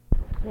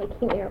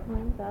making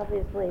airplanes,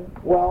 obviously.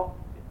 Well,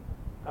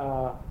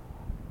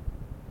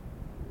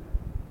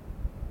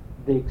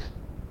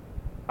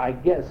 I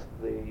guess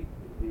the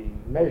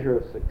measure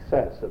of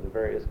success of the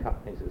various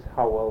companies is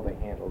how well they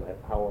handle it,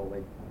 how well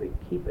they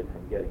keep it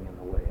from getting in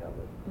the way of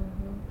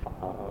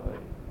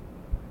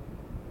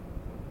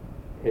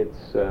it.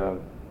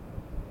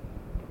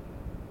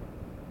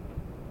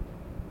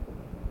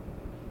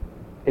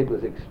 It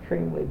was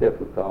extremely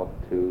difficult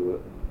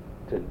to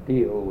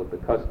deal with the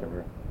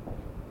customer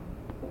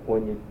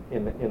when you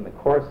in the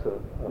course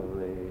of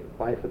the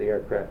life of the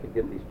aircraft. You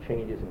get these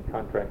changes in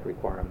contract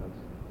requirements,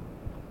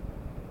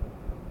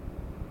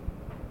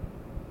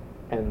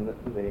 and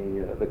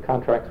the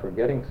contracts were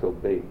getting so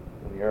big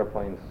and the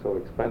airplanes so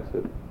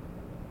expensive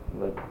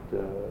that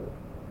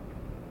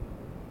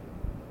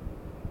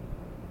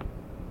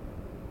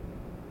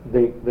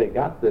they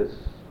got this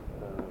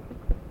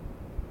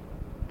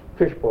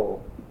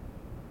fishbowl.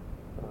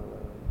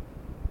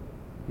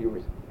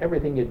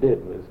 Everything you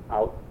did was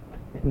out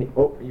in the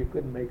open. You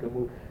couldn't make a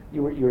move.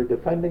 You were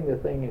defending the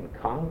thing in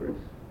Congress.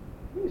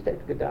 You used to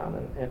have to go down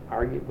and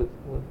argue with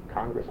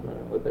congressmen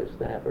and with their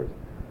staffers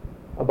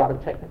about a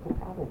technical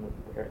problem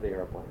that the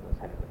airplane was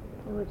having.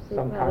 Which they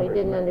probably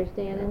didn't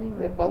understand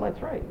anyway. Well,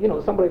 that's right. You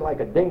know, somebody like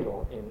a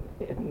dingle in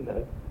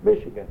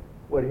Michigan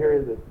would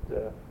hear that,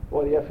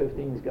 well, the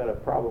F-15's got a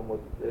problem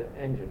with the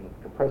engine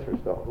compressor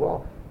stalls.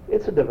 Well,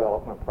 it's a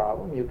development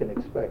problem. You can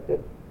expect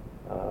it.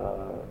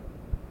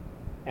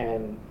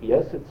 And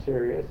yes, it's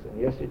serious, and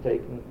yes, you're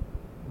taking,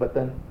 but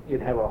then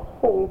you'd have a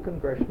whole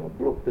congressional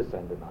group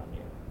descending on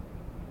you.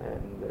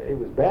 And it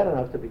was bad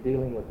enough to be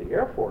dealing with the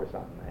Air Force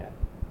on that.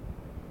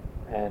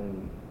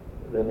 And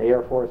then the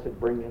Air Force would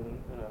bring in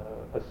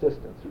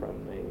assistance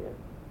from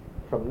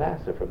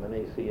NASA, from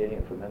NACA,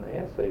 and from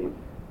NASA,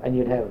 and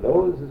you'd have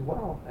those as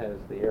well as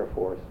the Air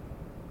Force,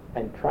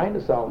 and trying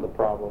to solve the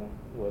problem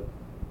with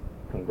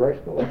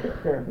congressional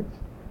interference.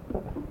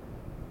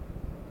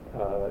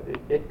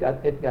 It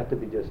got to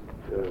be just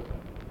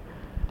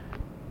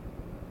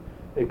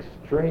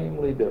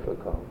extremely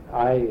difficult.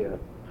 I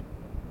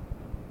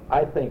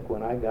think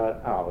when I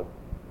got out,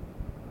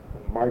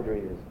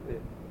 Marjorie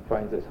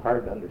finds this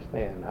hard to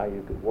understand how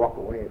you could walk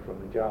away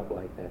from a job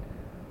like that.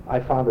 I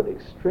found it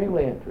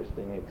extremely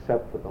interesting,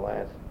 except for the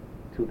last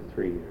 2 to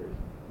 3 years.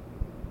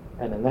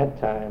 And in that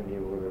time,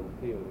 you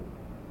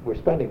were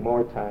spending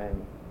more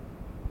time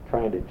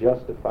trying to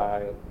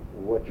justify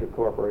what your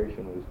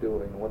corporation was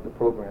doing, what the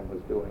program was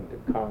doing to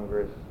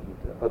Congress and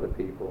to other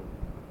people,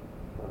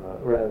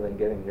 rather than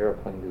getting the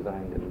airplane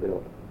designed and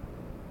built.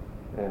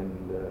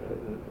 And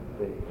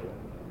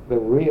the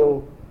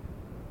real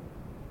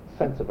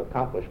sense of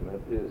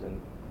accomplishment is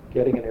in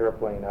getting an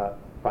airplane out,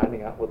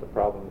 finding out what the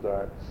problems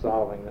are,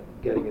 solving it,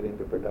 getting it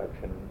into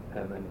production,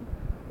 and then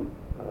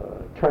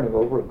turning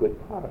over a good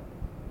product.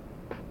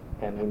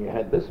 And when you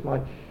had this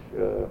much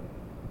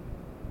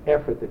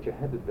effort that you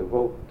had to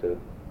devote to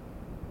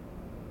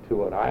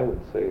what I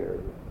would say are,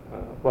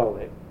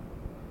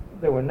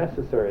 they were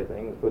necessary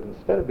things, but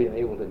instead of being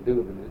able to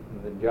do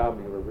the job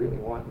you were really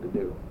wanting to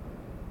do,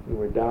 you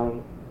were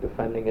down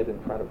defending it in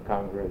front of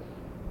Congress,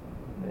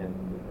 and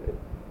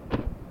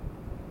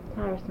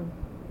tiresome.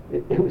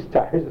 It was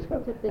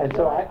tiresome. And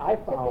so I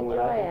found when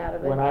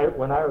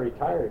I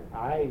retired,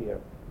 I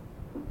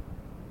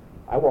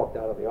walked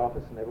out of the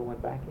office and never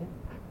went back in.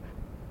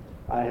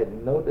 I had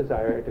no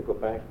desire to go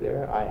back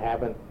there. I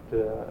haven't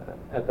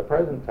at the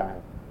present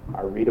time.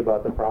 I read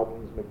about the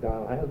problems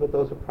McDonnell has, but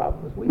those are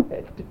problems we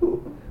had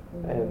too.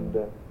 Mm-hmm. And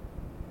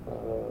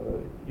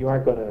you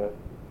aren't going to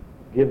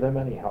give them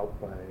any help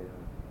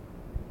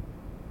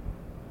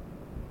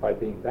by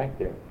being back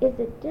there. Is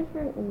it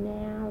different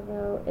now,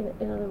 though?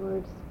 In other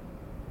words,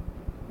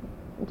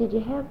 did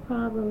you have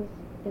problems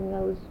in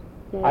those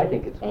days? I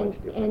think it's much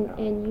different now.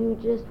 And you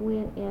just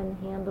went and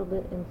handled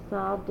it and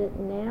solved it.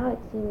 Now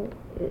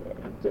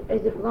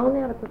is it blown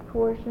out of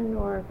proportion,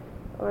 or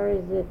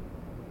is it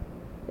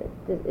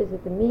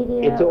the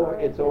media?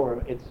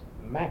 It's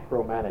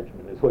macro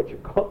management is what you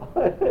call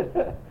it.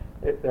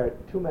 There are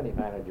too many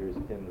managers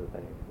in the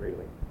thing,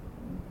 really.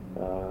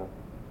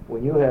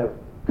 When you have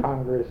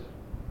Congress,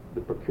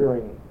 the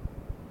procuring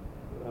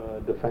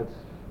defense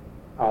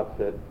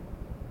outfit,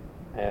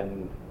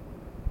 and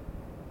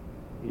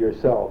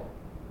yourself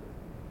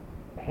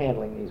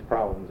handling these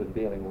problems and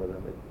dealing with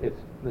them,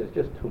 there's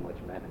just too much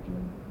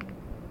management.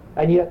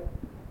 And yet,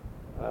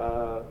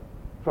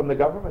 from the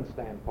government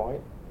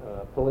standpoint,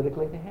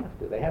 politically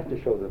they have to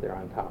show that they're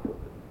on top of it.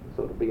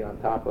 So to be on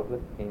top of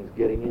it means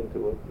getting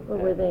into it. Well,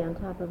 were they on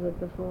top of it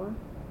before?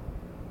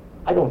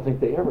 I don't think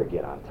they ever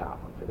get on top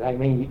of it. I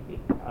mean,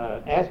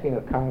 asking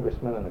a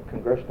congressman and the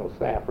congressional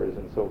staffers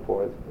and so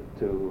forth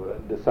to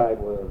decide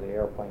whether the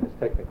airplane is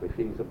technically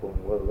feasible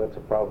and whether that's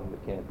a problem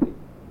that can't be,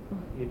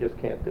 you just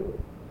can't do it.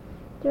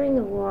 During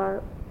the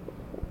war,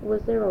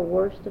 was there a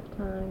worst of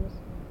times?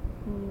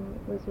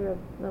 Was there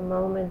a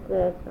moment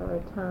or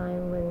a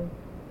time when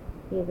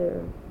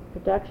either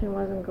production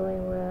wasn't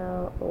going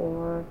well,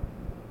 or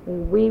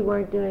we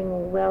weren't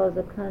doing well as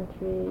a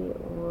country,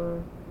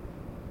 or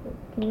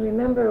Can you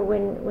remember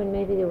when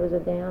maybe there was a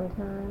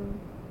downtime?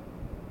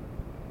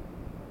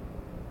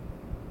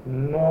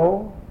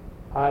 No,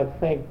 I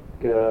think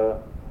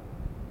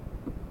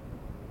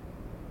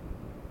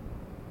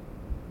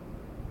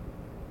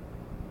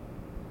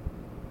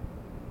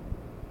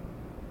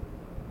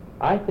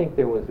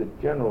there was a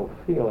general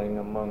feeling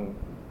among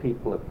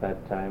people at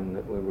that time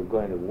that we were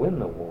going to win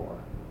the war.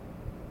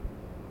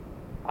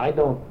 I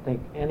don't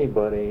think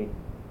anybody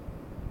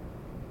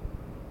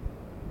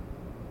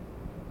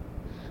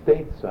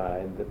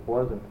stateside that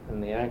wasn't in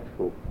the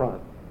actual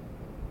front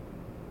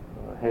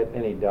had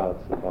any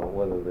doubts about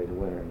whether they'd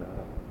win or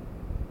not.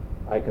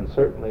 I can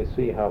certainly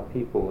see how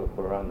people that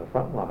were on the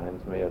front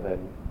lines may have had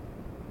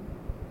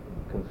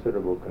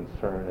considerable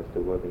concern as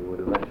to whether he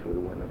would eventually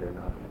win it or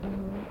not.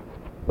 Mm-hmm.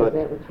 But, is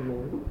that what you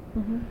meant?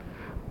 Mm-hmm.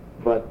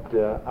 but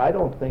I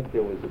don't think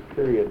there was a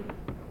period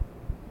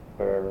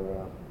where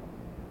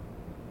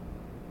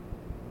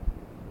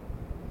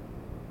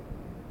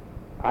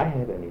I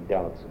had any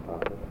doubts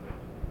about it.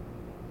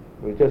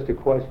 It was just a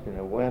question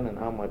of when and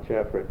how much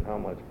effort and how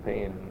much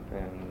pain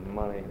and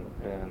money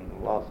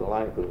and loss of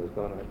life it was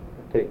going to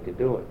take to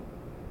do it.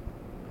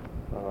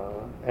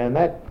 And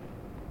that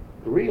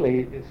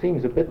really, it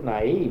seems a bit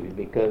naive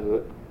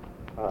because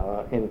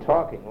in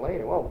talking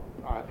later,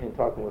 in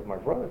talking with my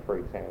brother, for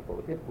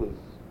example, it was,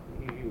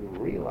 you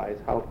realize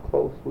how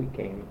close we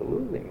came to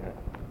losing that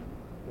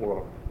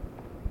war.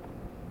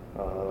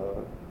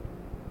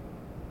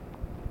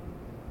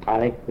 I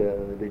think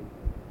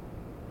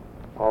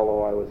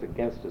although I was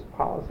against his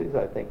policies,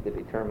 I think the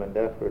determined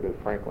effort of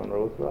Franklin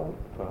Roosevelt,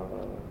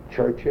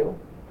 Churchill,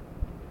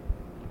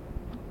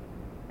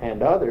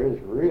 and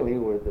others really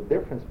were the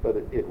difference, but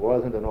it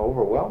wasn't an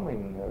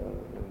overwhelming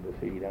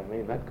defeat. I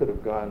mean, that could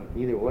have gone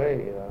either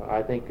way.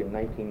 I think in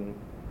the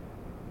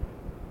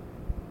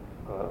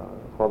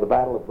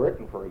Battle of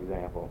Britain, for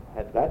example,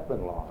 had that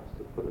been lost,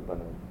 it would have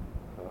been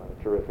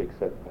a terrific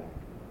setback.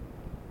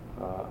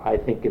 I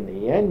think in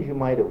the end you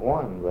might have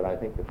won, but I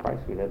think the price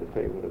we'd had to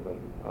pay would have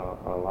been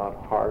a lot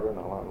harder and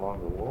a lot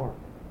longer war.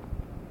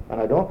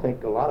 And I don't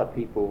think a lot of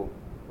people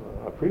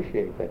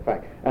appreciate that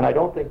fact. And I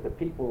don't think the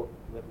people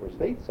that were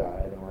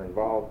stateside and were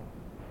involved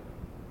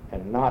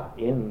and not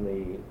in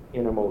the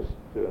innermost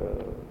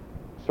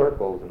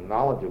circles and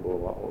knowledgeable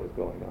about what was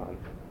going on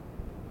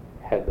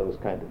had those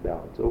kind of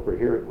doubts. Over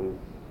here it was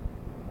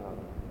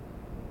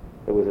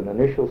there was an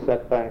initial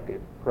setback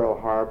at Pearl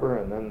Harbor,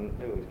 and then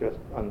it was just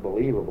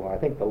unbelievable. I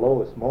think the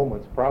lowest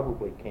moments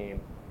probably came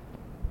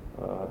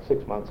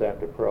 6 months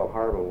after Pearl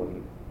Harbor,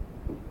 when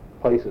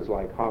places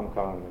like Hong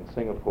Kong and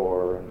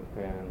Singapore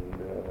and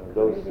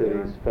those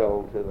cities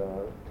fell to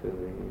the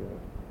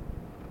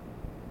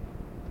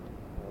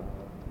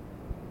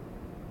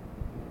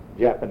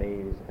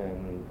Japanese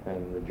and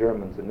the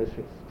Germans'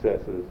 initial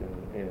successes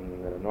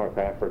in North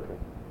Africa.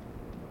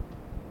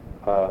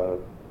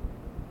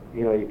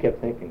 You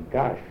kept thinking,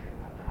 gosh,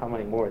 how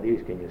many more of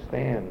these can you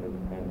stand?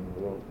 And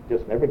we'll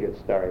just never get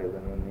started.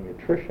 And then the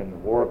attrition, the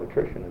war of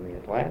attrition in the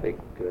Atlantic,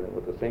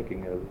 with the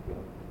sinking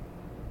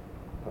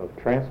of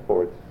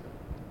transports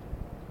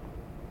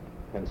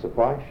and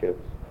supply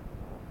ships.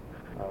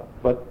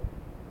 But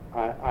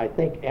I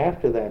think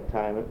after that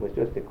time, it was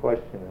just a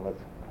question of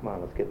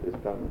let's get this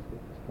done.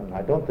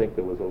 I don't think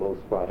there was a low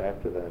spot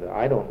after that.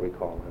 I don't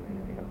recall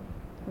any.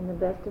 And the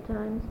best of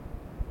times?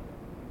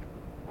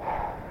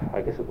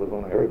 I guess it was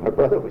when I heard my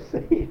brother was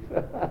saved.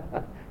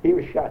 He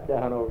was shot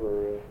down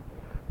over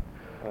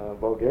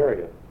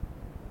Bulgaria,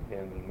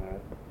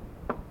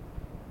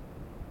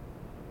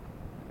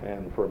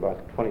 and for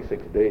about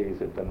 26 days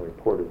had been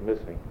reported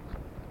missing.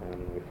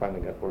 And we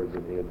finally got word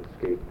that he had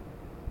escaped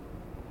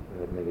and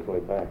had made his way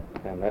back.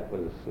 And that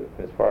was,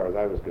 as far as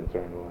I was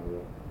concerned, one of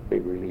the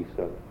big reliefs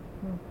of it.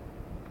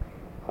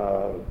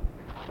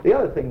 The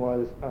other thing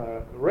was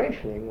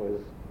rationing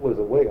was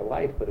a way of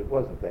life, but it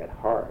wasn't that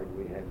hard.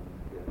 We had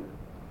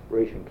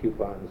ration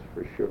coupons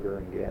for sugar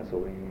and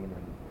gasoline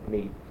and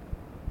meat.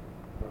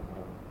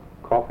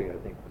 Coffee, I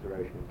think, was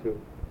rationed too.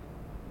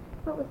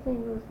 What was St.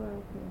 Louis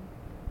like then?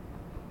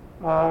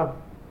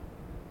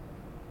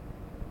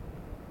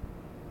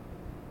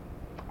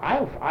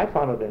 I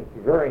found it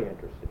very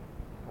interesting.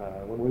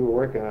 When we were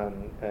working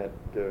at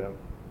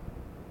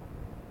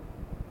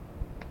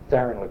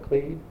Sarah and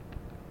Laclede,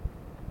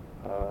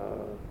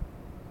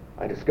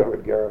 I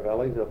discovered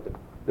Garavelli's up at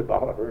the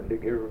Bolivar and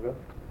DeGiverville.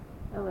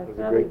 Oh, I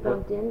probably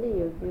bumped into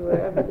you if you were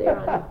ever there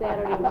on a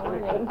Saturday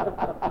morning.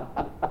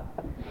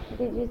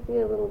 Did you see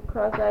a little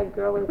cross-eyed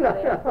girl with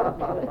glasses?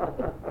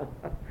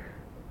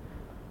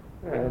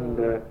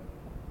 And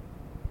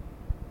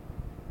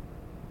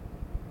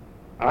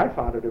I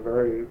found it a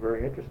very,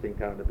 very interesting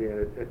town to be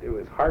in. It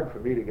was hard for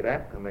me to get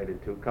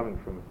acclimated to, coming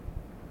from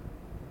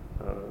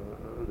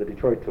the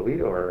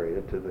Detroit-Toledo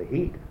area, to the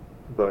heat.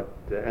 But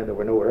and there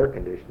were no air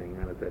conditioning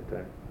on at that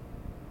time.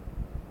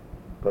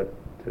 But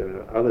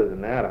other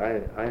than that,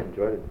 I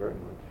enjoyed it very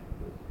much.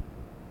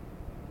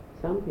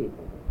 Some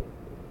people.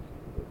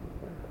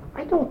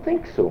 I don't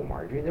think so,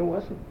 Marjorie. There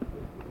wasn't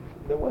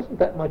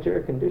that much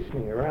air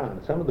conditioning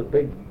around. Some of the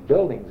big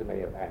buildings may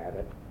have had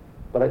it,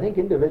 But I think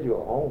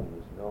individual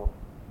homes, no.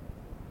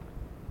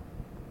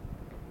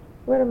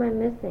 What am I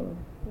missing?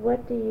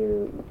 What do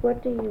you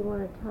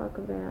want to talk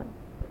about,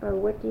 or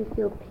what do you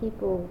feel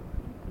people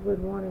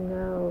would want to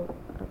know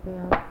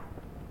about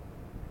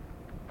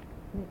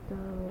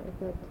McDonald at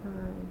that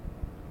time?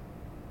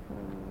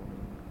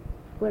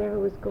 Whatever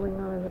was going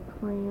on in the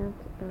plant.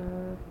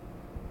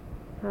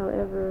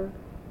 However,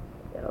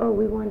 I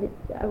wanted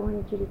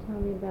you to tell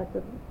me about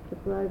the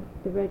blood.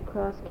 The Red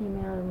Cross came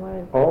out and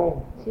wanted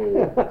to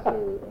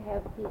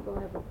have people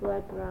have a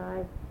blood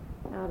drive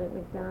out at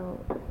McDonald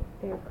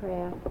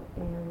Aircraft,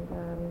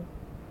 and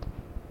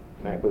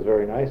Mac was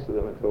very nice to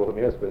them and told them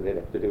yes, but they'd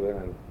have to do it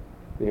on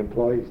the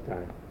employees'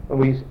 time.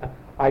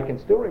 I can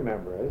still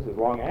remember, this is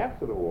long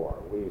after the war,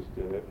 we used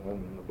to,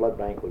 when the blood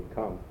bank would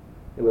come,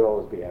 it would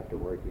always be after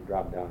work. You'd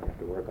drop down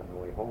after work on the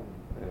way home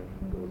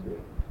and go through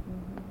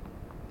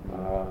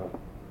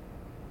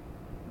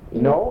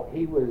it. No,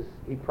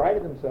 he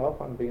prided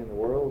himself on being the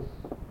world's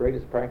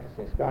greatest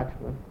practicing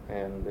Scotchman,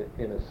 and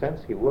in a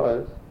sense he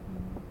was.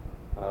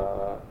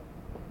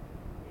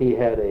 He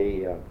had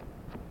a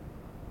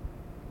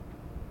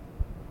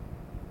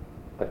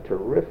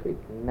terrific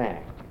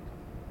knack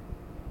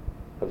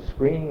of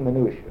screening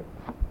minutiae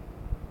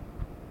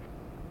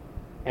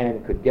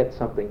and could get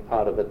something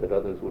out of it that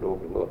others would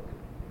overlook.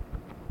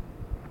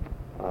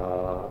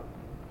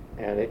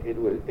 And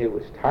it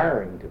was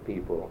tiring to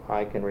people.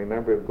 I can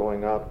remember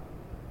going up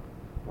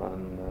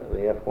on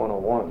the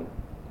F-101,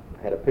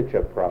 had a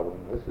pitch-up problem.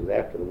 This is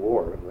after the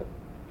war, but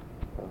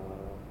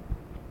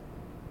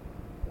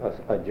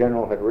a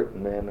general had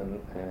written in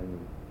and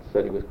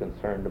said he was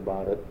concerned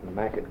about it, and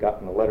Mac had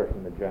gotten a letter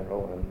from the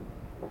general and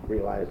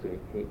realized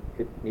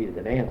it needed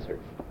an answer.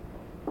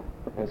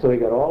 And so he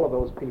got all of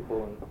those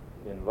people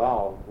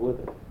involved with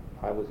it.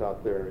 I was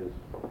out there as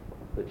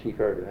the chief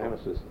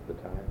aerodynamicist at the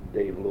time.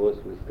 Dave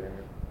Lewis was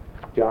there.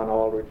 John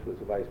Aldrich was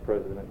the vice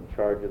president in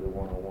charge of the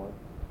 101.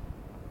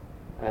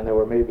 And there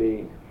were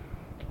maybe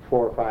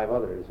 4 or 5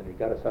 others, and he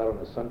got us out on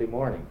a Sunday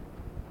morning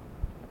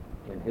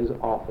in his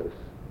office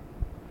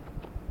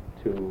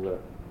to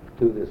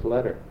do this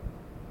letter.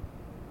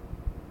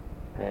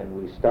 And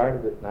we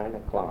started at 9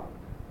 o'clock.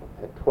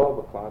 At 12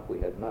 o'clock, we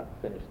had not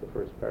finished the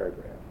first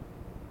paragraph.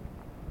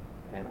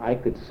 And I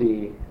could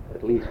see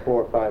at least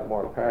 4 or 5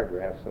 more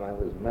paragraphs, and I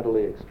was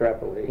mentally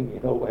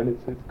extrapolating, when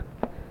it's...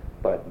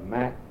 But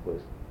Mac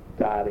was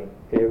dotting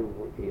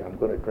every... I'm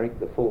going to drink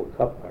the full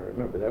cup. I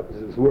remember that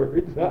was his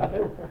words on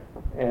it.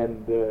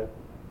 And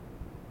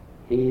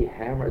he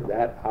hammered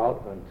that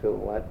out until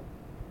that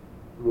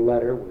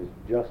letter was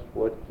just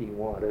what he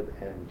wanted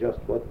and just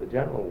what the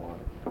general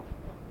wanted.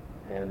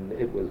 And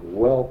it was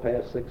well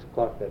past 6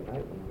 o'clock that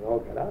night when we all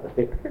got out of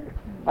there.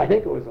 I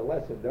think it was a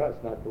lesson to us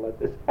not to let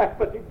this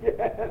happen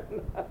again.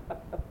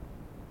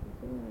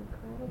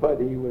 But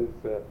he was,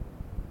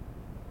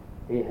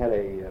 he had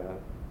a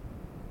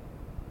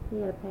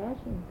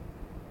passion.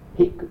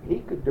 He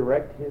could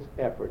direct his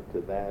effort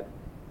to that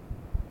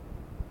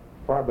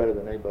far better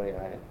than anybody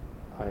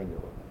I knew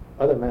of.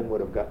 Other men would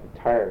have gotten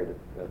tired of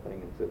that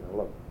thing and said,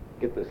 "Look,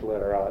 get this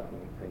letter out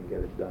and get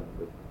it done."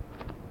 But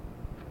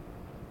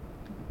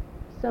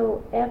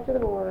so after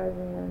the war,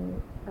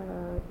 then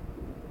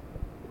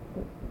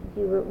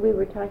we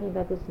were talking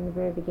about this in the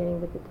very beginning,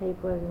 but the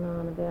tape wasn't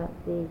on about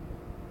the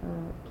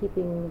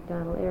keeping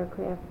McDonnell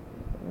Aircraft.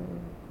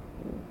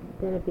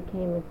 Then it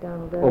became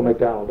McDonnell Douglas. Oh,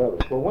 McDonnell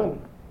Douglas. Well,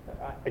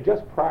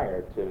 just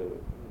prior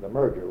to the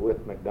merger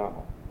with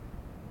McDonnell,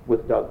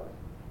 with Douglas,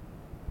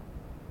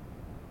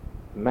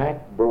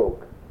 Mac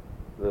broke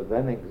the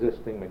then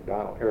existing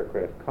McDonnell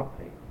Aircraft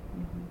Company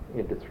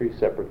into 3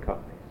 separate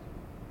companies.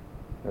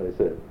 As I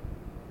said,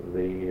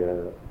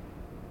 the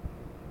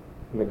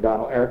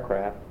McDonnell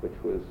Aircraft, which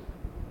was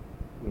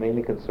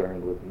mainly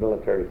concerned with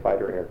military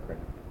fighter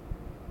aircraft,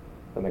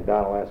 the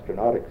McDonnell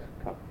Astronautics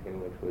Company,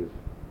 which was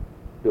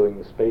doing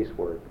the space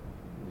work,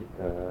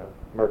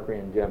 Mercury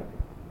and Gemini,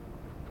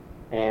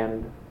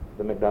 and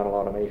the McDonnell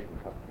Automation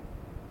Company.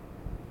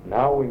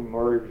 Now we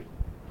merged,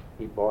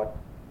 we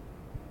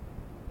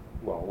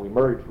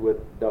merged with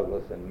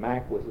Douglas, and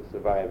Mac was the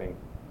surviving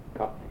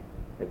company.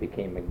 It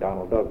became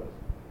McDonnell Douglas.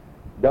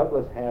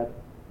 Douglas had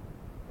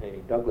a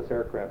Douglas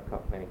Aircraft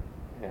Company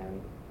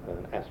and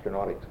an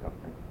astronautics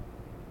company.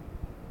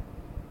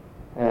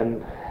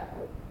 And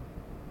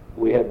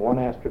we had one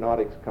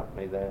astronautics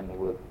company then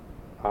with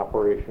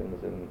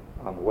operations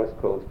on the West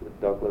Coast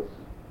at Douglas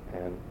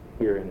and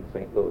here in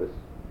St. Louis.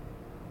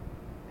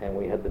 And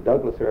we had the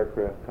Douglas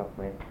Aircraft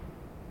Company,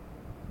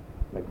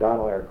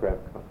 McDonnell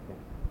Aircraft Company,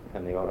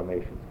 and the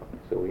Automation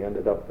Company. So we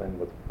ended up then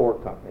with 4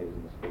 companies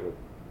instead of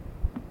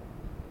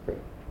 3.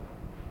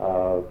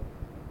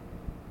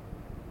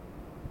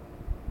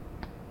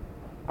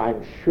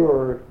 I'm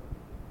sure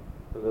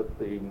that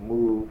the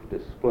move to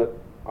split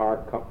our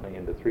company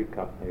into 3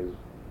 companies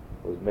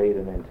was made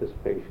in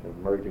anticipation of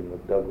merging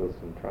with Douglas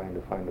and trying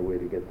to find a way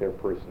to get their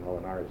personnel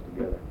and ours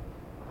together.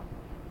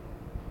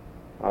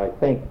 I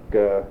think,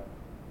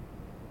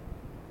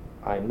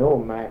 I know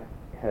Mac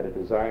had a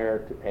desire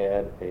to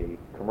add a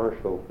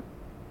commercial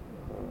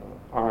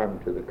arm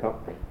to the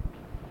company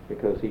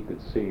because he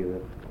could see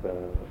that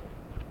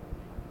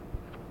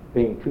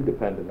being too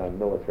dependent on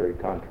military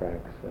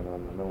contracts and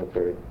on the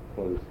military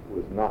was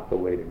not the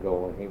way to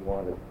go, and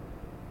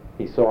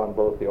he saw in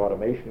both the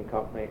automation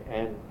company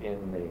and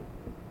in the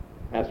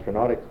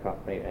astronautics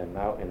company and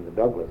now in the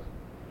Douglas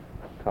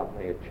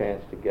company a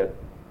chance to get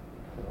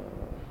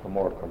a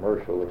more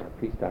commercial or a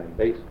peacetime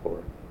base for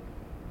it.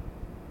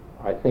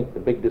 I think the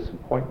big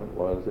disappointment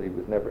was that he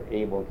was never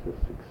able to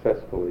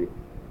successfully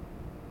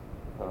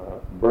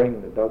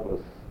bring the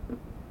Douglas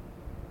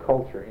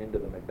culture into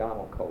the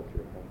McDonnell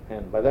culture.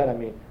 And by that I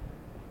mean,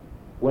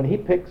 when he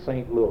picked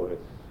St. Louis,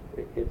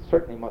 it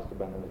certainly must have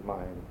been in his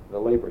mind the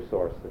labor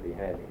source that he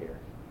had here.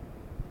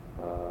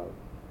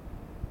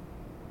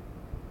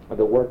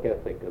 The work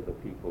ethic of the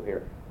people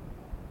here.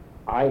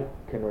 I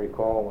can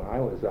recall when I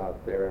was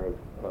out there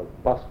of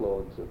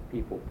busloads of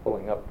people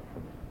pulling up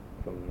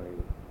from the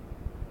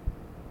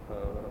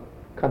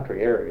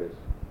country areas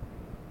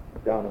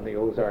down in the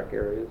Ozark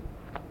areas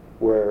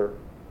where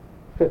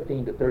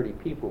 15 to 30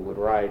 people would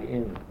ride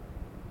in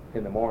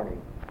the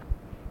morning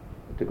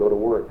to go to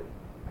work,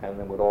 and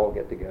then would all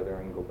get together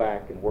and go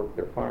back and work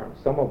their farms.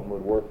 Some of them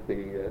would work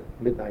the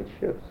midnight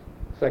shifts,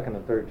 second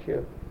and third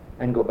shift,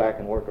 and go back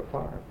and work a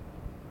farm.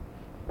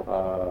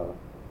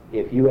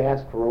 If you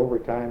asked for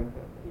overtime,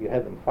 you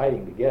had them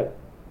fighting to get it.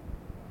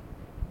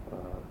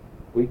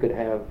 We could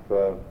have...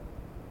 For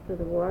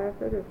the war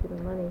effort or for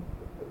the money?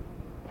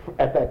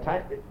 At that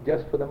time,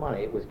 just for the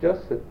money. It was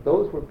just that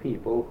those were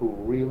people who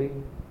really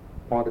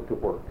wanted to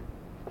work.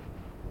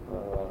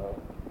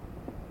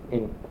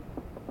 In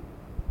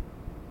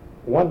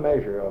one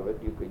measure of it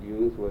you could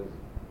use was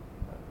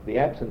the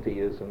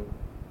absenteeism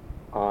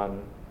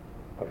on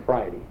a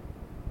Friday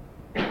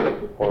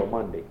or a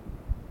Monday.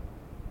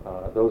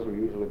 Those were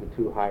usually the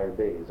two higher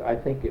days. I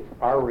think if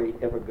our rate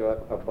ever got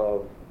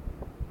above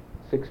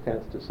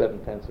 0.6 to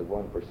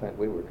 0.7%,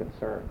 we were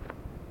concerned.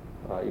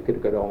 You could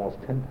have got almost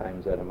 10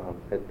 times that amount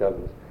at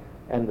Douglas.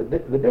 And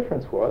the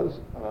difference was,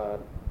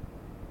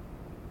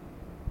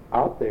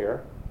 out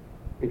there,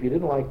 if you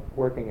didn't like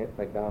working at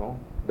McDonnell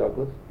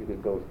Douglas, you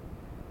could go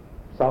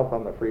south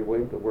on the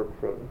freeway to work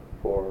for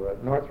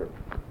Northrop,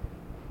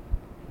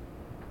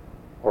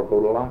 or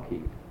go to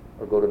Lockheed,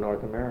 or go to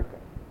North America.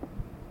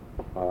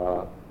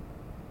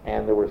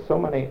 And there were so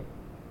many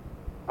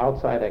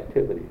outside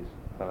activities,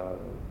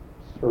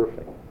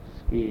 surfing,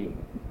 skiing,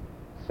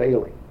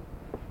 sailing,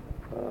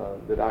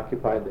 that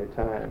occupied their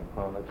time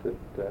on it,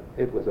 that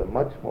it was a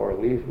much more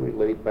leisurely,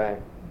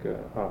 laid-back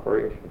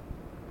operation.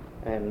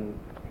 And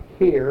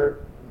here,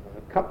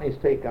 companies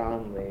take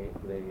on the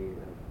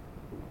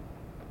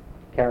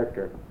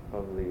character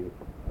of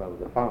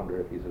the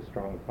founder, if he's a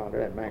strong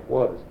founder, and Mac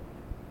was.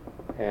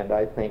 And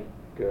I think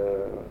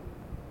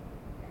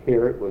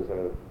here it was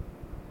a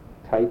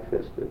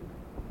tight-fisted,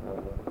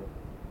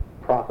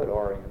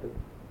 profit-oriented,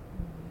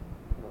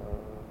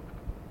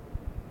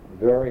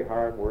 very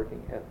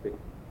hard-working ethic,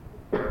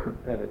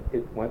 and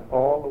it went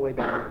all the way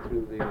down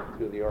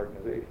to the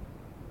organization.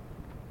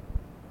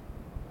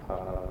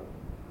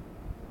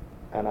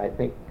 And I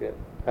think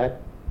that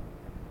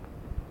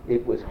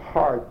it was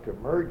hard to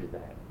merge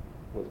that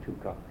with two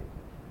companies.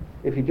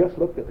 If you just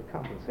looked at the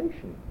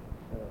compensation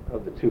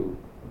of the two,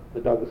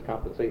 the Douglas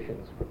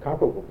compensations for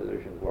comparable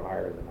positions were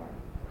higher than ours.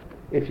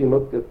 If you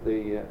looked at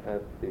the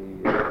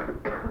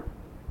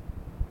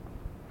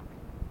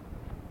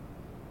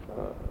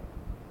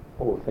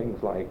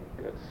things like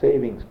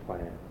savings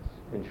plans,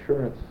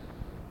 insurance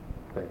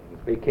things,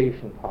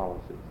 vacation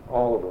policies,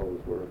 all of those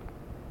were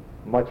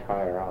much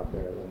higher out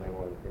there than they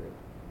were here.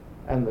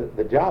 And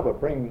the job of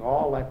bringing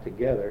all that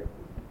together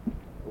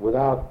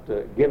without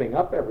giving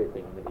up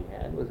everything that he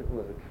had was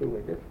a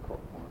truly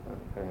difficult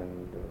one.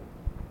 And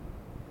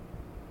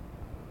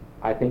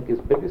I think his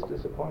biggest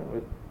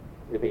disappointment,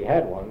 if he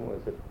had one,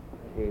 was that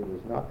he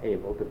was not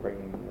able to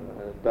bring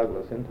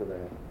Douglas into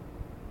that.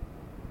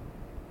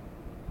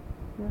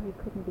 No, he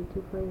couldn't be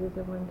two places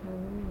at one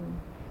time anyway.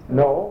 So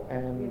No,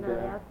 and you're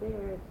not out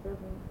there, it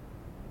doesn't...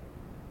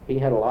 he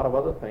had a lot of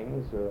other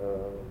things,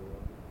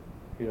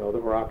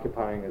 that were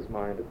occupying his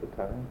mind at the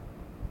time.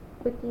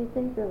 But do you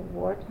think the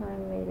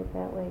wartime made it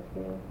that way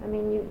too? I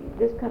mean,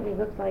 this company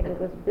looks like it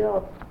was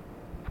built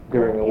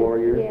During the war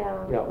years?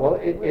 Yeah. Yeah, well,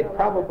 with a it lot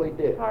probably of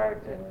did.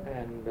 heart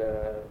And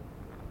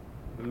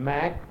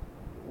Mac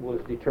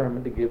was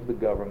determined to give the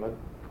government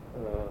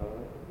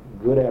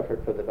good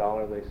effort for the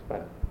dollar they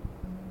spent.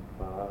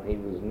 He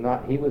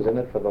was in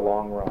it for the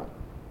long run.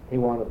 He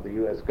wanted the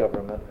U.S.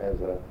 government as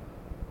a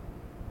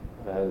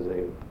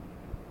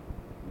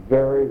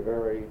very,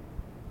 very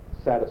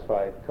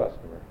satisfied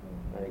customer,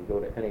 and he'd go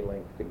to any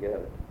length to get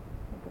it.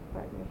 Like a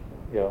partnership.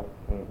 Yeah.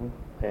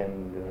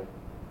 And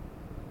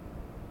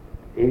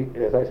he,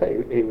 as I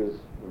say, he was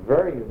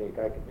very unique.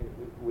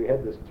 We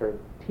had this term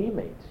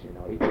teammates. He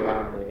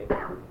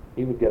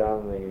would get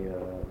on the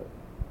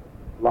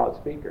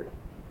loudspeaker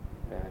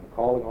and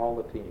calling all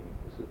the team.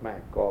 This is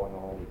Mac calling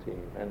all the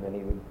team, and then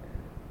he would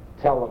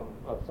tell them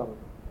of some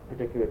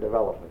particular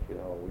development.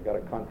 We got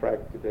a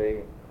contract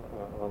today.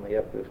 on the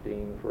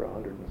F-15 for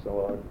 100 and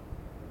so on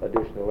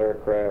additional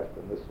aircraft,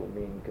 and this will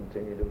mean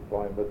continued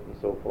employment and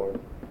so forth.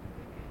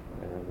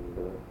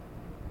 And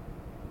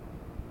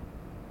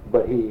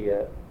but he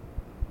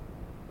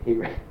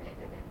he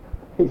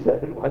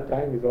said at one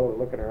time, he's always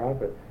looking around,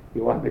 but he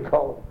wanted to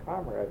call them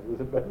comrades. He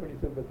said,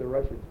 but the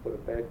Russians put a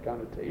bad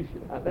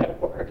connotation on that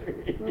word.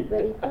 Well,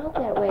 but he felt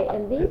that way,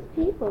 and these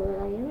people that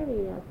I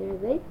interviewed out there,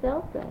 they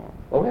felt that.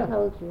 Oh, I yeah.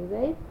 told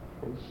you,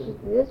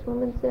 this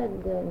woman said,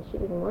 and she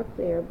didn't work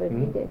there, but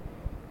he did.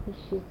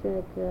 She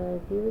said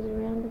if he was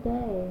around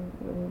today,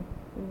 when,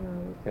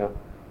 Yeah.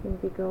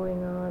 would be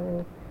going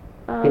on,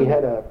 and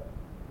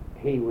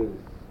he was.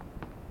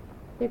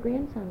 their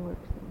grandson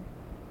works there.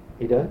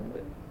 He does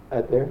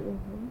out there.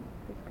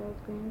 This guy's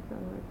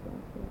grandson works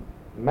out there.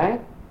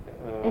 Matt.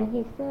 And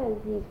he says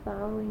he's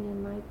following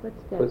in my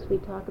footsteps. We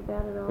talk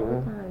about it all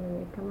the time, and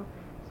they come up.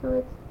 So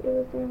it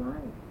was their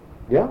life.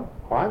 Yeah,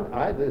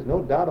 there's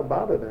no doubt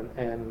about it,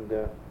 and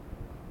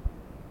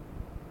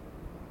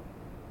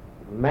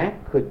Matt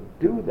could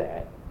do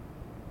that,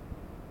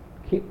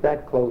 keep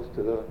that close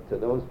to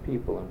those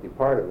people and be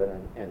part of it,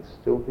 and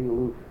still be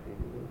aloof.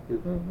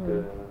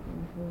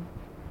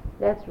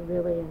 That's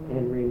really amazing.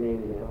 And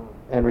remain the boss.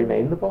 And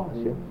remain the boss.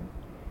 Yeah.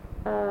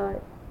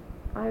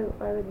 I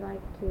would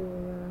like to.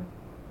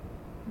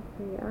 Let's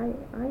see.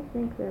 I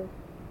think that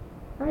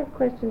I have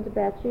questions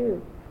about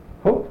you.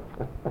 Oh.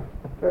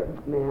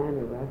 May I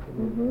interrupt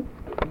you?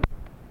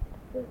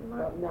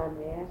 Well, no, I'm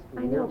asking I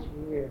know,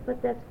 which year.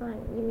 but that's fine.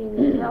 You mean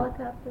the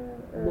helicopter?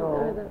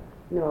 Or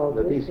No,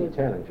 The this was-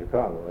 DC-10 in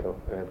Chicago. I don't.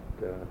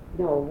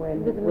 No,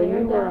 when With the you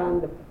mayor were down?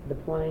 on the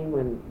plane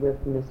with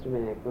Mr.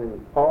 Mack,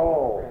 when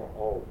Oh.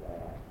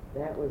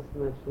 that was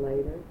much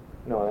later.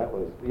 No, that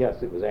was,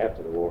 yes, it was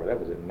after the war. That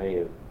was in May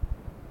of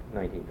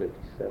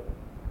 1957.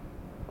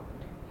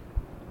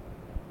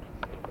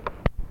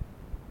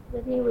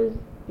 that he was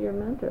your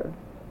mentor.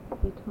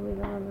 You told me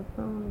that on the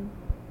phone.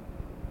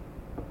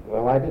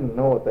 Well, I didn't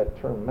know what that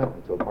term meant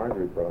until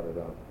Marjorie brought it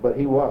up. But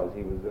he was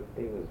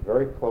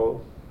very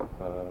close,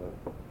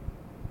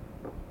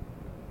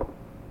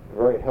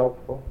 very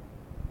helpful.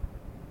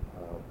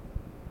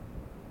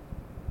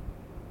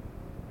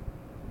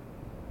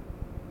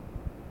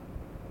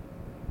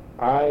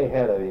 I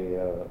had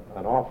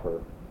an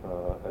offer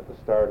at the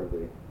start of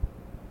the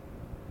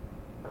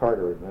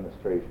Carter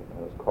administration.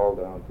 I was called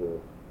down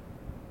to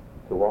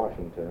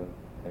Washington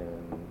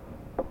and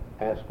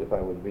asked if I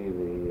would be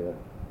the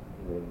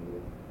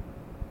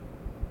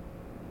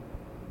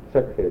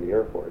Secretary of the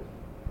Air Force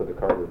for the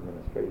Carter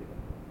administration.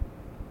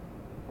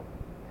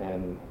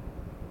 And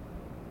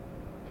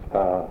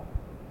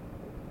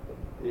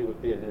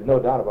there's no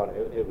doubt about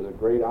it. It was a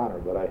great honor,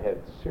 but I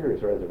had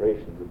serious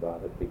reservations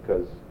about it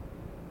because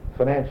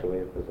financially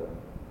it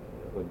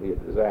would be a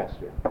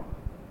disaster.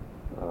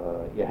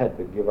 You had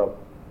to give up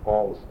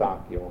all the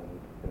stock you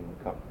owned in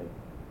the company.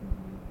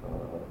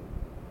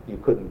 You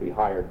couldn't be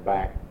hired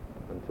back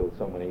until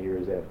so many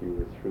years after you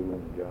were through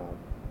in the job.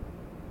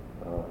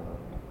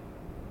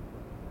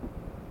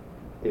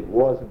 It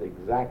wasn't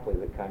exactly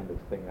the kind of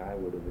thing I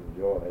would have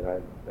enjoyed.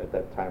 At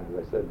that time,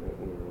 as I said,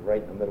 we were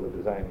right in the middle of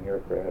designing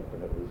aircraft,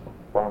 and it was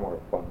far more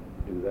fun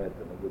to do that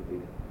than it would be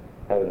to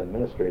have an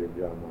administrative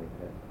job like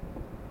that.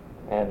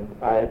 And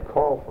I had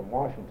called from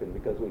Washington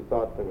because we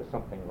thought there was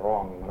something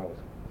wrong when I was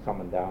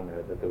summoned down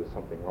there, that there was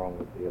something wrong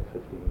with the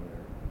F-15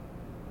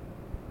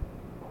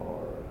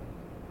 or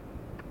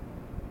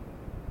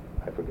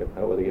I forget,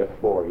 or the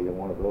F-4, either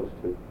one of those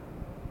two.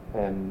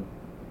 And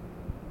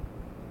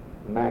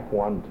Mac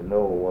wanted to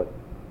know what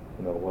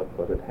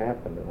had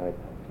happened, and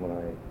when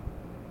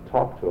I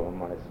talked to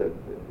him, I said,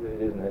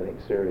 "It isn't anything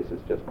serious.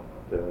 It's just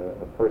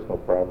a personal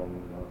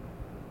problem."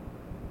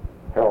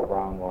 Harold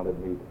Brown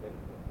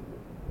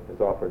has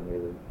offered me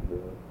the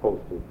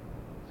post of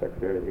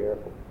Secretary of the Air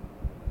Force.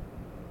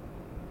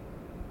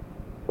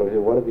 So he said,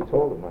 "What have you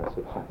told him?" I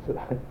said,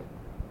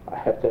 I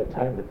have to have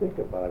time to think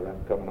about it.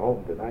 I'm coming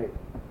home tonight.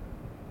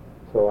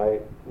 So I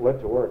went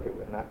to work, and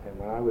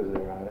when I was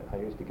there, I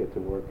used to get to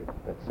work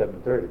at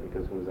 7:30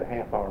 because it was a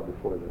half hour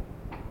before the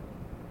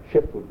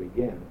shift would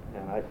begin,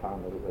 and I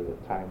found that it was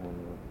a time when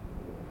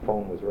the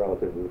phone was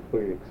relatively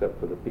free, except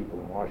for the people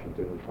in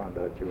Washington who found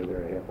out you were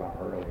there a half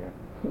hour earlier.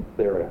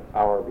 They were an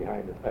hour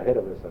ahead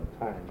of us on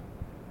time.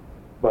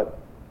 But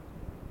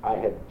I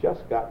had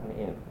just gotten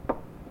in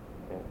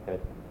at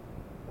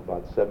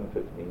about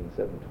 7:15,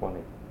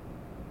 7:20,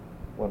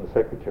 when the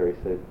secretary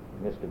said,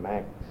 "Mr.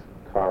 Mack's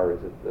car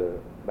is at the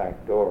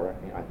back door.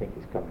 I think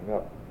he's coming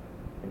up."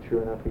 And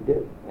sure enough, he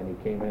did. And he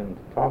came in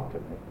to talk to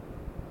me.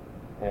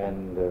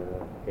 And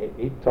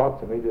he talked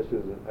to me just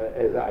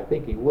as I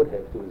think he would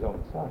have to his own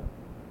son.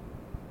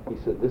 He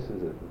said, "This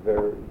is a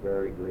very,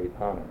 very great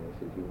honor."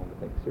 He said, "You want to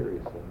think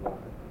seriously about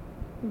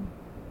it."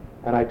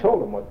 And I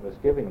told him what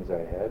misgivings I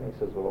had. And he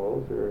says,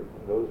 "Well,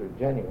 those are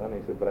genuine."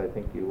 He said, "But I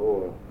think you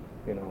owe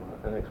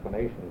an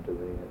explanation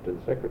to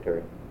the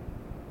secretary."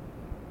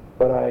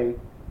 But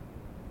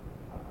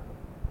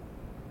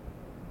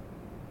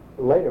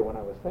later, when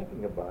I was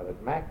thinking about it,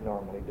 Mac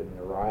normally didn't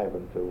arrive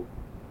until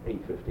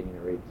 8:15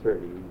 or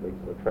 8:30. He'd wait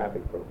till the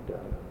traffic broke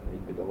down.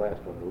 He'd be the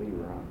last one to leave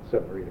around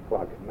 7 or 8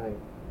 o'clock at night.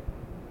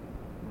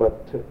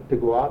 But to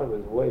go out of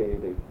his way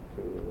to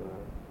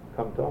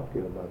come talk to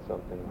you about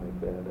something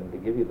like that and to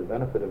give you the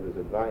benefit of his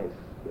advice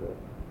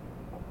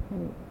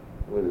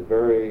was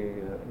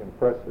very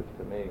impressive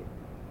to me.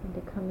 And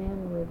to come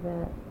in with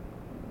that.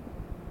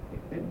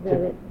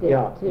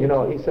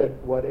 He said,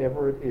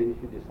 whatever it is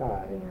you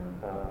decide,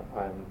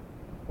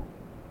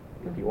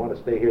 if you want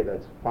to stay here,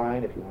 that's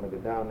fine. If you want to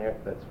go down there,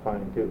 that's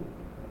fine too.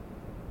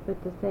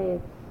 But to say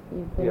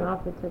you've been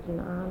offered such an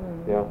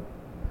honor. Yeah.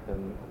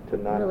 And to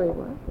not... Really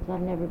was, because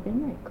I've never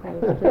been that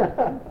close to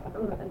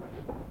it.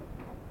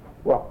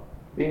 Well,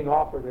 being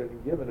offered it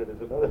and given it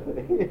is another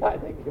thing. I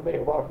think you may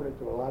have offered it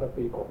to a lot of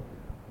people,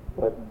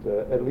 but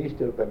at least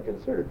to have been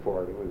considered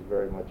for it, it was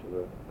very much of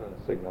a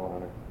signal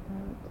honor. I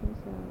don't think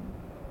so.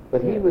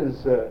 But he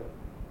was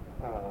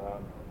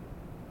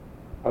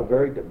a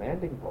very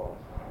demanding boss.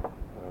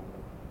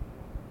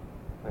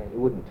 He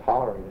wouldn't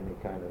tolerate any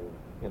kind of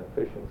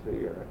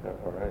inefficiency or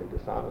any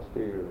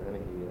dishonesty or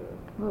any...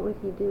 What would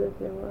he do if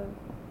there was?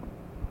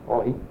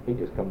 Oh, he'd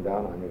just come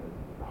down on you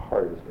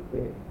hard as could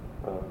be.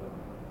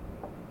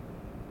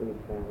 Any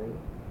family?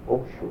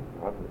 Oh, sure.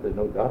 There's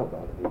no doubt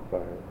about it. He'd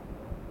fire.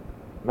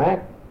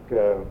 Mac,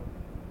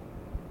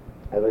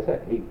 as I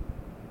said,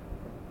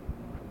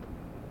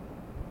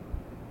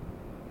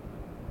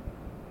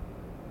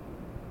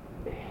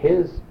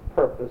 his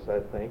purpose, I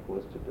think,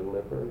 was to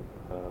deliver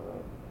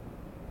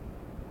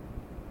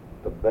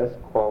the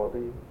best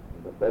quality,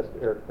 the best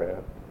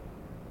aircraft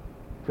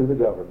to the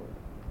government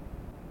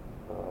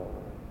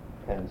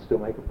and still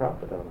make a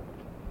profit on it.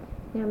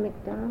 Now,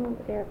 McDonnell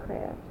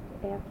Aircraft,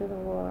 after the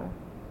war,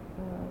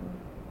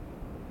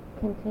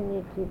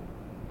 continued to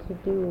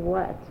do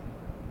what?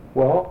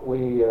 Well,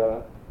 we,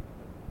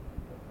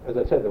 as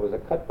I said, there was a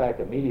cutback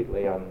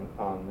immediately on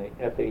the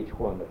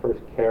FH-1, the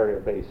first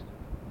carrier-based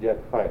jet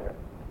fighter.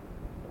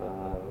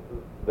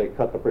 They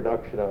cut the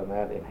production on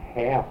that in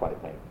half, I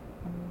think.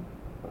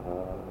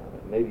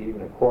 Maybe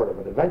even a quarter,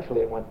 but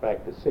eventually it went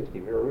back to 60.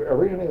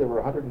 Originally there were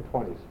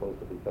 120 supposed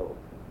to be built,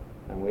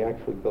 and we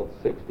actually built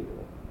 60 of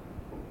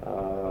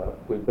them.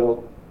 We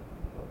built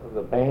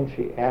the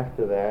Banshee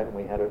after that, and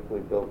we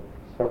built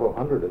several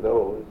hundred of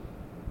those,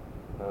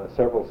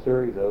 several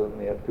series of them,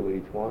 the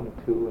F-2H-1,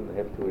 2, and the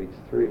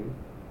F-2H-3.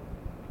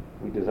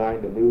 We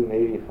designed a new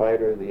Navy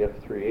fighter, the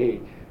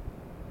F-3H,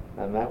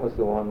 and that was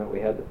the one that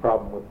we had the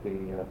problem with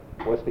the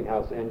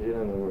Westinghouse engine,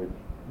 and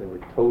they were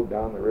towed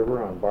down the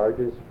river on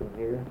barges from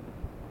here.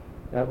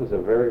 That was a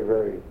very,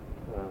 very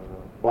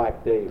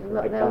black day for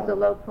McDonnell. That was a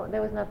low point.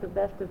 That was not the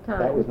best of times.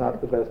 That was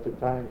not the best of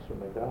times for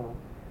McDonnell.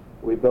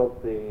 We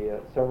built the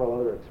several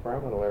other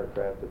experimental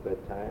aircraft at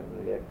that time,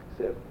 the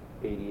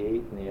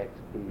XF-88 and the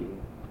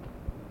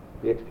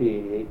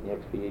XP-88 and the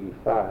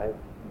XP-85.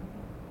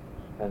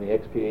 And the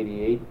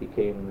XP-88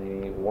 became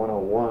the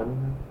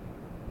 101,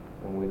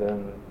 and we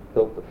then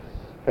built the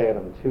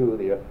Phantom II,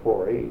 the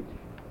F-4H,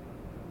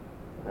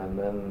 and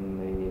then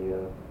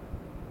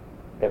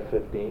the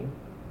F-15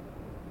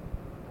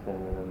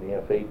 and the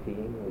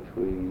F-18, which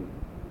we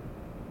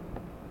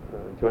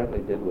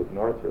jointly did with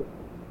Northrop,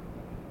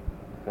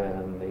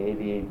 and the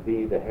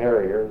 88B, the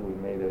Harrier. We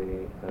made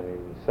a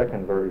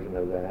second version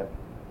of that,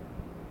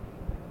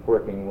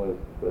 working with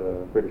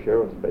British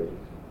Aerospace.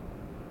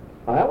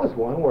 Now, that was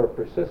one where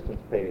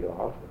persistence paid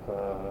off.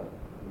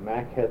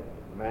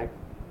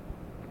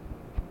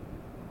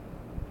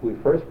 We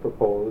first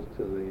proposed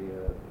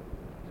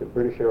to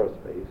British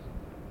Aerospace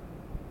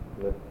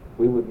that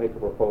we would make a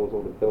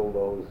proposal to build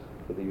those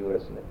for the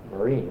U.S.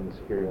 Marines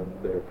here in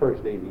their first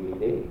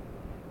AV-8A,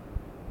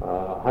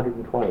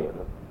 120 of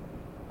them.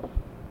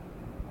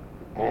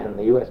 And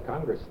the U.S.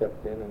 Congress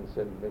stepped in and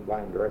said they'd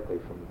buy them directly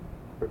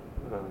from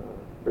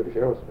British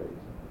Aerospace.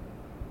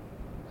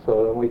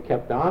 So then we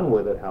kept on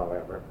with it,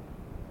 however,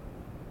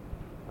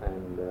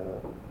 and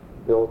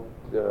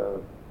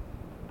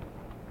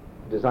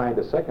designed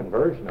a second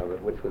version of it,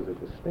 which was a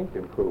distinct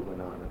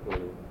improvement on it. We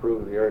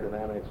improved the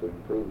aerodynamics, we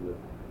improved the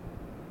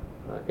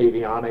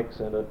avionics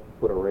in it,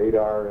 put a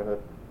radar in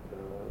it,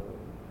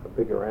 a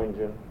bigger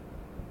engine,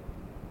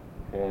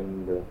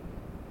 and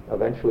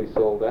eventually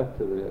sold that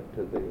to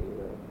the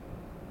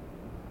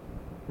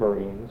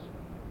Marines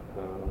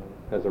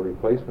as a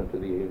replacement to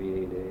the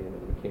AV-8A, and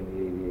it became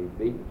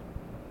the AV-8B.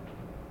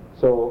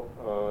 So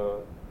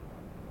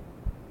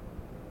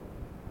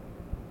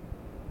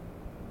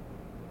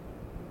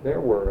there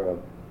were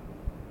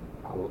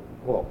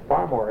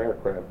far more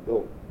aircraft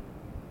built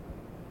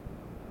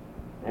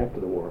after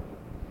the war.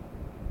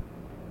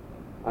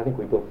 I think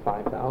we built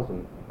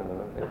 5,000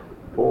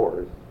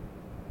 F-4s,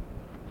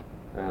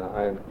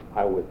 and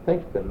I would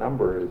think the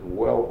number is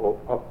well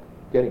up,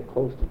 getting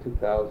close to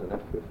 2,000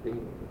 F-15s,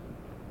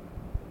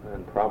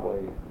 and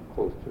probably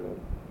close to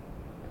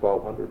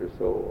 1,200 or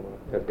so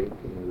F-18s at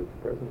the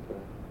present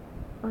time.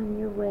 On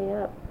your way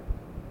up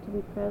to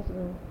be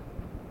president,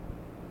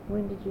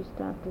 when did you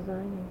stop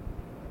designing?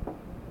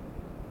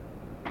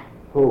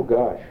 Oh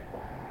gosh,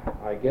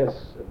 I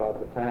guess about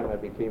the time I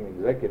became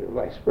executive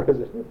vice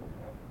president.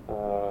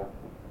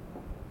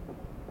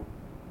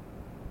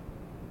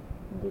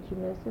 Did you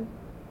miss it?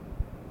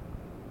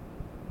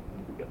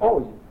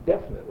 Oh,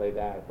 definitely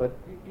that. But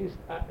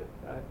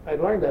I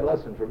learned that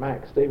lesson from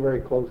Max. Stay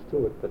very close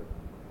to it,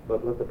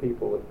 but let the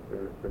people that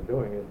are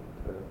doing it.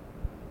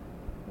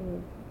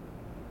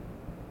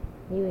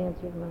 You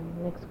answered my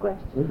next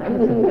question.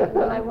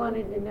 I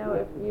wanted to know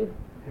if you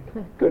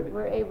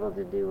were able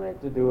to do what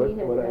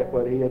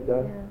what he had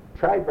done. Yeah.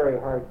 Tried very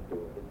hard to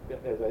do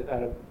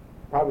it.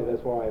 Probably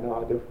that's why I know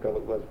how difficult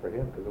it was for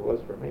him, because it was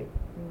for me.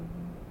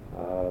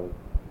 Mm-hmm.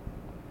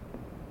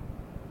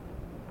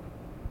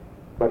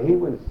 But he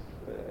was,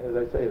 as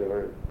I say,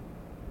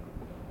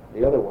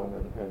 the other one,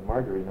 and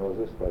Marjorie knows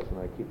this lesson,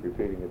 I keep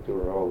repeating it to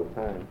her all the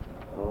time.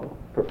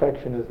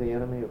 Perfection is the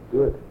enemy of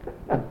good.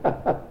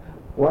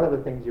 One of the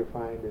things you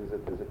find is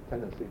that there's a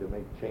tendency to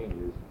make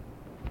changes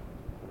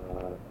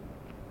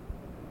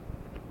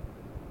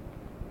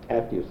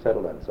after you've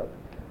settled on something.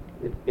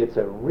 It's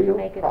a real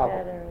problem.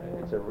 Better,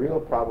 yeah. It's a real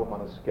problem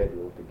on a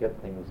schedule to get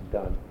things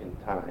done in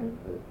time.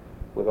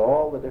 With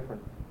all the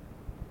different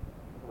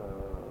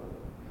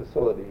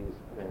facilities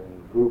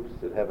and groups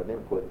that have an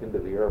input into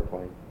the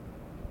airplane,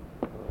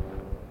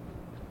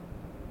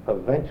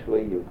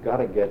 eventually you've got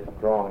to get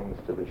drawings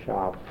to the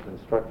shop,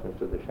 instructions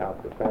to the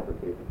shop to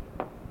fabricate it.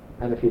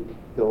 And if you're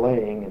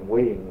delaying and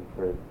waiting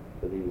for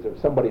these, if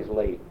somebody's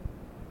late,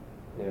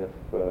 if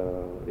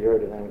the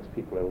aerodynamics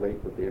people are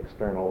late with the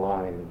external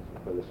lines,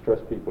 or the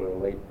stress people are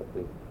late with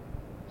the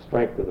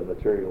strength of the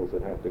materials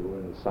that have to go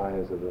in, the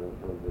size of the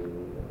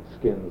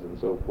skins and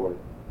so forth,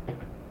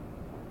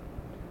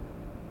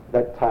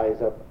 that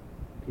ties up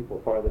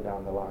people farther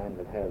down the line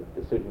that have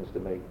decisions to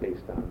make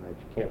based on that.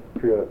 You can't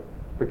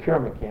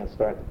procurement can't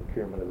start the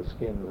procurement of the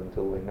skins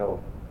until they know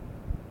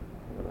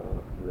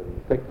the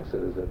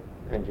thicknesses that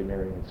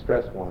engineering and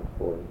stress want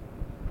for it.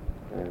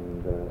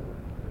 And the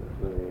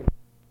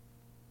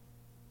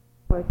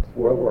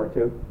World War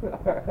II.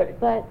 All right.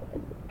 But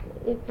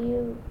if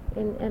you,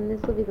 and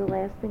this will be the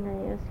last thing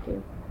I ask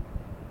you,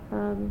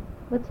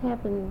 what's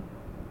happened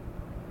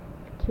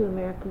to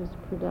America's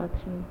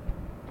production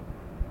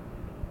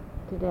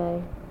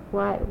today?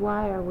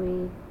 Why are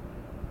we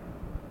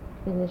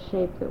in the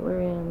shape that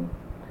we're in?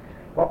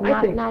 Well,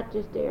 I think, not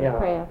just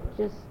aircraft,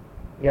 just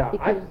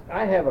because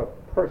I have a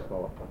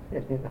personal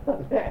opinion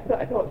on that.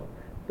 I don't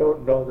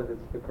know that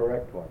it's the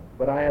correct one,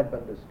 but I have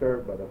been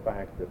disturbed by the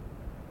fact that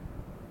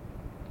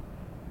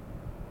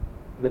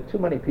too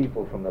many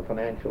people from the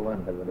financial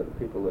end of it are the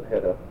people that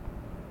head up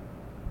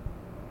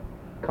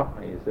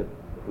companies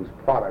whose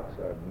products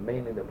are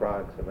mainly the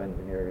products of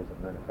engineers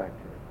and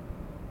manufacturers.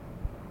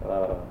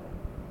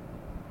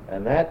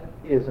 And that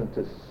isn't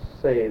to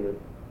say that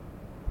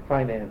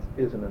finance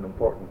isn't an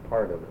important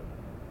part of it.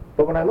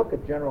 But when I look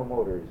at General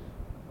Motors,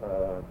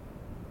 I'm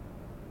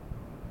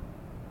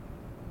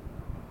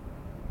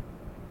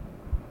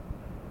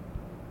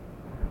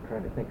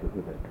trying to think of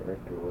who that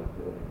director was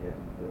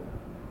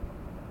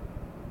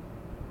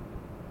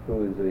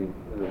who is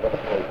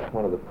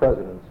one of the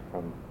presidents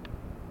from.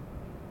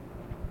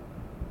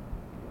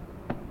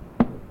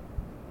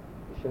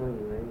 Showing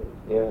your age.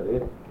 Yeah,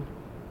 it is.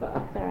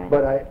 all right.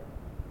 But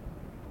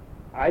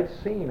I've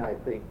seen, I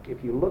think,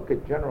 if you look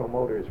at General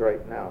Motors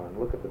right now and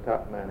look at the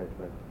top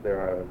management, there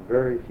are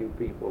very few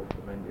people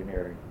from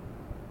engineering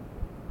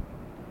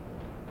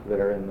that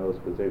are in those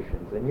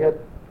positions. And yet,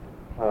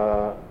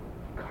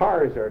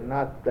 cars are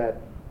not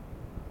that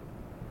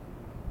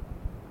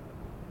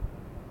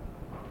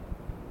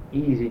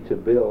easy to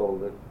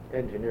build. That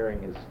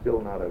engineering is still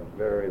not a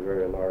very,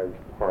 very large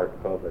part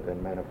of it,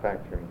 and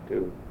manufacturing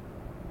too.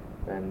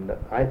 And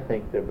I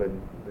think there's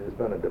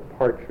been a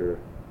departure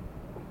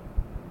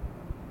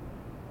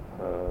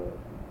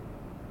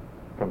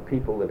from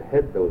people that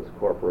head those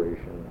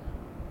corporations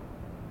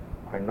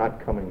are not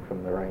coming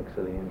from the ranks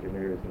of the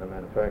engineers and the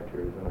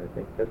manufacturers, and I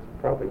think that's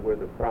probably where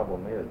the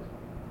problem is.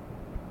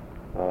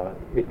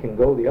 It can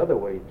go the other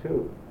way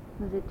too.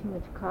 Was it too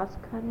much cost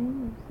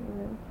cutting? Is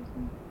that what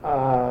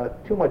you're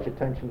saying? Too much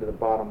attention to the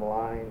bottom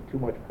line, too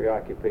much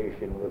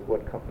preoccupation with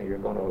what company you're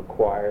going to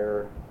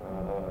acquire,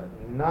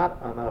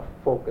 not enough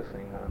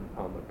focusing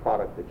on the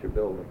product that you're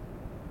building.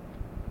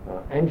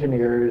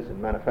 Engineers and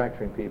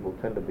manufacturing people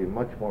tend to be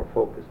much more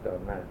focused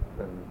on that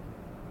than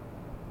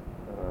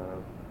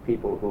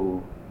people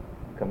who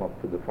come up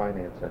through the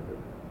finance end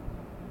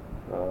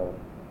of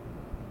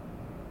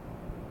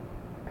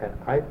it.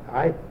 And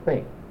I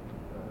think,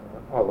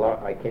 a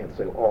lot, I can't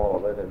say all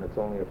of it, and it's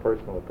only a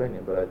personal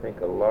opinion, but I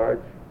think a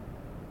large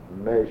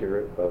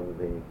measure of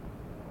the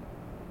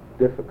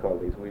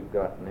difficulties we've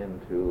gotten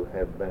into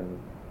have been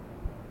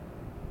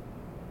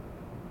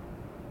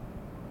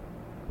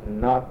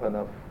not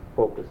enough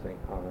focusing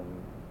on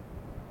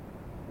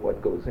what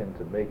goes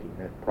into making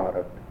that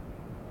product.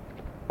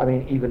 I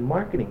mean, even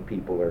marketing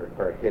people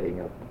are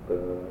hitting up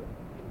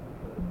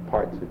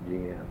parts of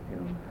GM. You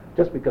know,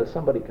 just because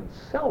somebody can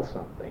sell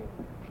something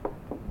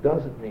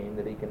doesn't mean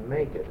that he can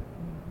make it.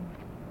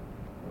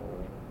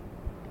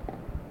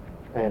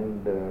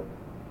 And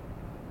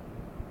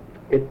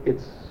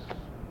it's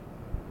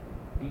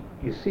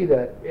you see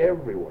that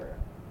everywhere.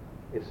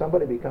 If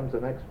somebody becomes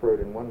an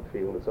expert in one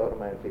field, it's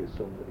automatically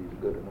assumed that he's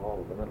good in all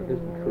of them, and it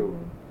isn't true.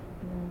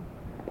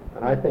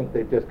 And I think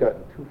they've just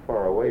gotten too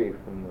far away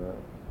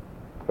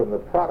from the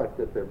product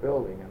that they're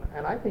building,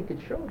 and I think it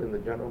showed in the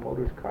General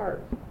Motors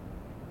cars.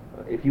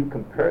 If you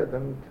compare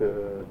them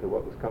to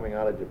what was coming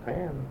out of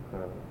Japan,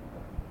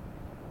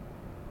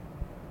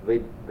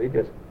 they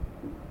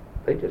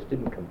just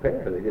didn't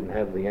compare. They didn't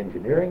have the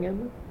engineering in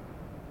them.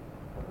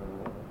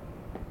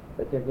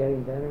 But they're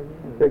getting better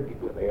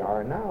now. They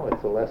are now.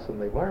 It's a lesson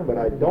they've learned, but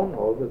I don't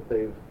know that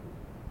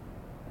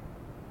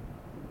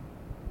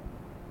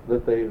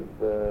they've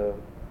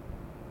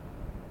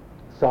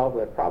solved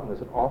that problem.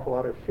 There's an awful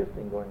lot of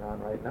shifting going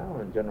on right now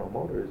in General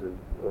Motors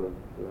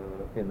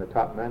in the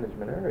top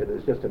management area.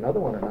 There's just another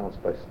one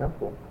announced by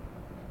Stempel.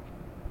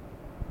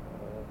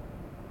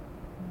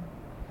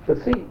 But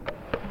see,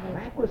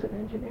 Mack was an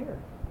engineer.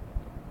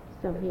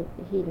 So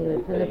he knew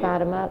it from the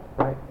bottom up.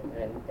 Right,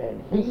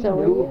 and he so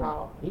knew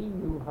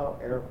how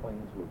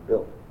airplanes were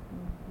built.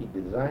 He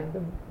designed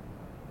them.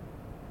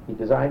 He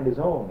designed his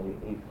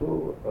own. He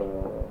flew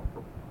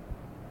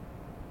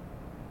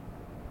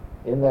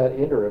in that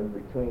interim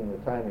between the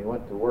time he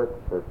went to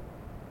work for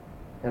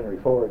Henry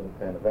Ford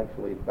and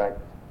eventually back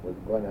with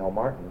Glenn L.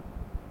 Martin.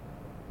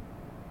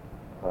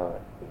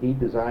 He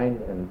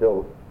designed and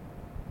built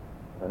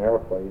an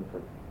airplane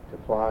to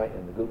fly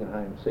in the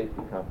Guggenheim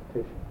safety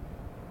competition.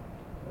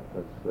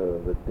 That's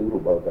the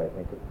Doodlebug, I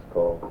think it's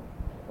called.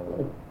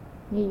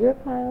 You're a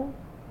pilot?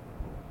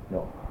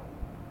 No.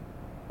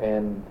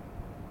 And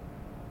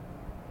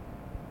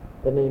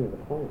The name of the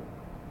plane.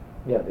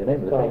 yeah, the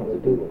name of the plane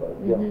is the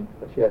Doodlebug. Yeah,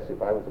 but she asked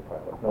if I was a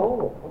pilot.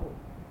 No.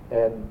 Oh.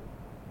 And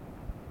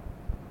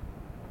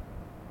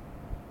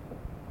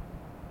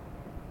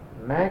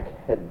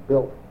Mack had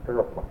built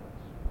airplanes.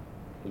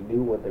 He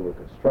knew what they were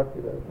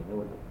constructed of. He knew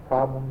what the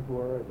problems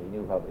were. He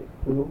knew how they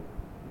flew.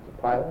 He was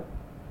a pilot.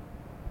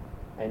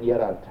 And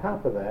yet on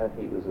top of that,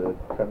 he was a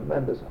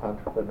tremendous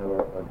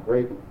entrepreneur, a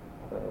great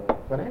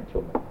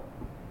financial man.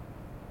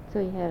 So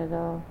he had it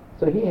all.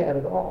 So he had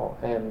it all,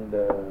 and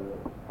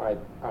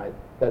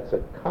that's a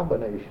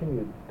combination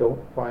you don't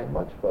find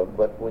much of.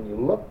 But when you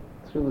look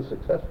through the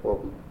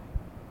successful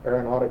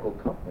aeronautical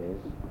companies,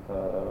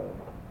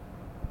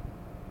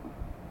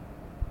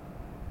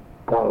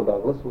 Donald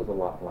Douglas was a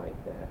lot like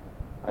that.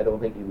 I don't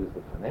think he was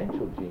the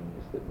financial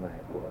genius that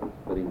Mack was,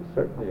 but he was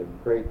certainly a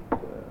great.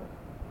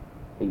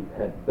 He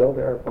had built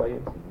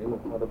airplanes. He knew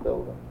how to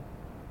build them.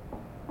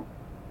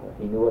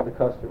 He knew what the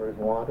customers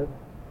wanted.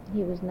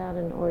 He was not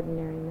an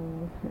ordinary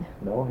man.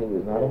 No, he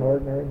was not an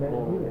ordinary man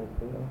either.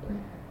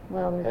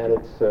 Well, Mr. And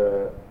it's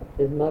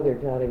His mother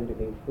taught him to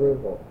be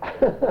frugal.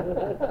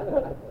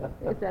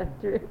 Is that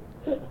true?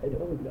 I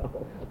don't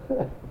know.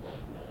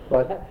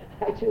 But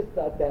I just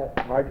thought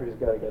that. Marjorie's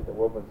got to get the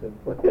woman's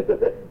input.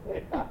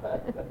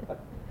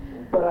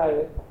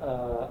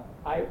 But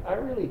I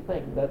really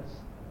think that's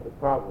the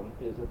problem,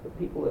 is that the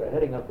people that are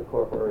heading up the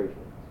corporations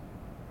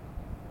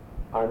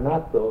are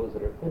not those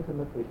that are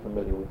intimately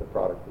familiar with the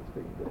product that's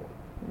being built.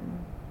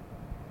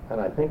 And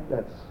I think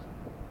that's,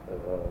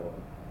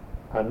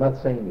 I'm not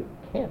saying you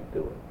can't do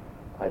it.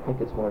 I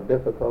think it's more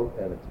difficult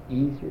and it's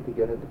easier to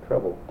get into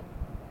trouble.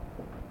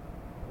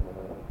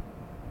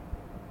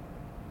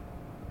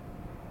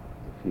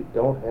 If you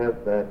don't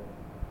have that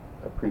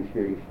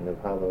appreciation of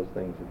how those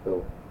things are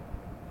built.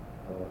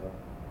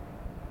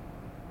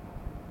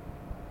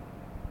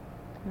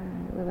 All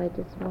right, well, I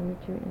just wanted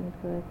your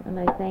input, and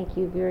I thank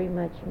you very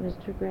much,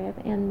 Mr. Graff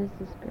and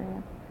Mrs.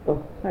 Graff,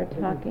 Oh, for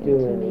talking do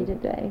to me anything.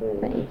 today.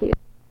 Thank you.